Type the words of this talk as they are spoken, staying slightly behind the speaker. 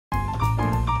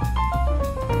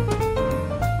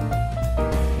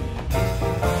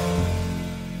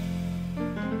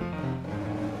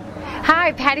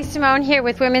Hi, Pattie Simone here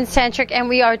with WomenCentric, and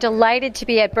we are delighted to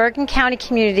be at Bergen County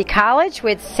Community College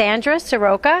with Sandra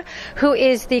Sroka, who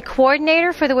is the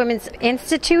coordinator for the Women's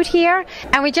Institute here.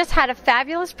 And we just had a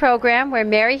fabulous program where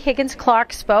Mary Higgins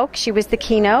Clark spoke. She was the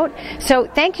keynote. So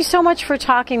thank you so much for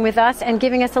talking with us and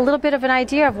giving us a little bit of an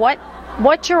idea of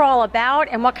what you're all about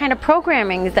and what kind of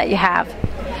programming that you have.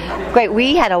 Great.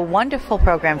 We had a wonderful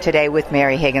program today with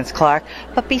Mary Higgins Clark,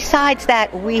 but besides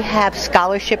that, we have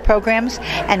scholarship programs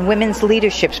and women's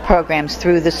leadership programs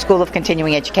through the School of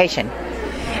Continuing Education.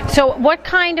 So what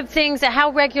kind of things,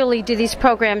 how regularly do these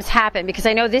programs happen? Because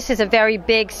I know this is a very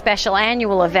big special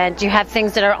annual event. You have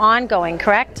things that are ongoing,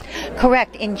 correct?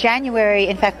 Correct. In January,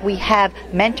 in fact, we have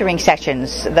mentoring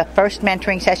sessions. The first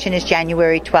mentoring session is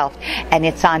January 12th, and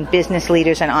it's on business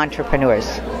leaders and entrepreneurs.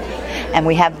 And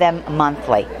we have them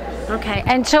monthly. Okay,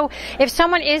 and so if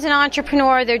someone is an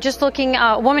entrepreneur, they're just looking,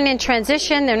 a woman in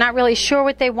transition, they're not really sure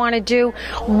what they want to do,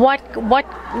 what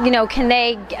can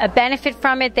they benefit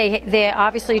from it? They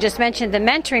obviously just mentioned the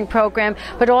mentoring program,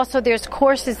 but also there's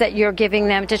courses that you're giving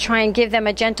them to try and give them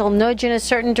a gentle nudge in a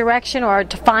certain direction or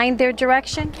to find their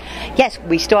direction? Yes,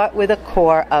 we start with a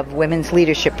core of women's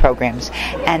leadership programs,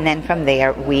 and then from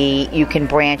there you can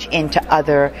branch into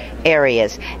other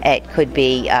areas. It could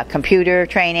be computer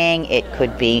training, it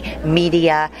could be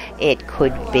media, it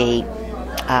could be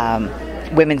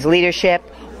women's leadership,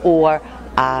 or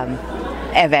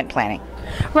event planning.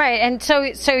 Right, and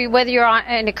so whether you're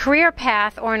in a career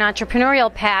path or an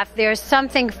entrepreneurial path, there's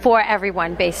something for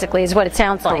everyone, basically, is what it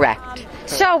sounds like. Correct.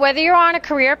 So whether you're on a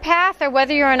career path or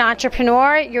whether you're an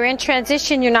entrepreneur, you're in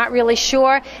transition, you're not really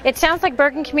sure, it sounds like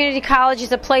Bergen Community College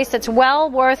is a place that's well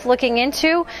worth looking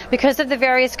into because of the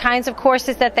various kinds of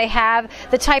courses that they have,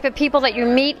 the type of people that you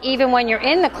meet even when you're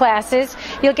in the classes.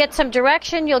 You'll get some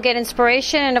direction, you'll get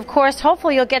inspiration, and of course,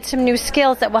 hopefully you'll get some new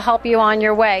skills that will help you on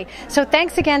your way. So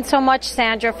thanks again so much,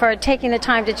 Sandra, for taking the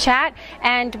time to chat,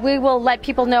 and we will let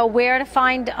people know where to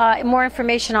find more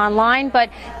information online, but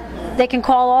they can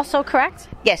call also, correct?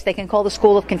 Yes, they can call the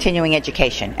School of Continuing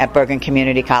Education at Bergen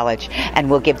Community College, and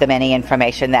we'll give them any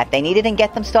information that they needed and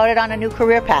get them started on a new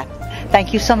career path.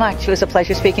 Thank you so much. It was a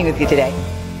pleasure speaking with you today.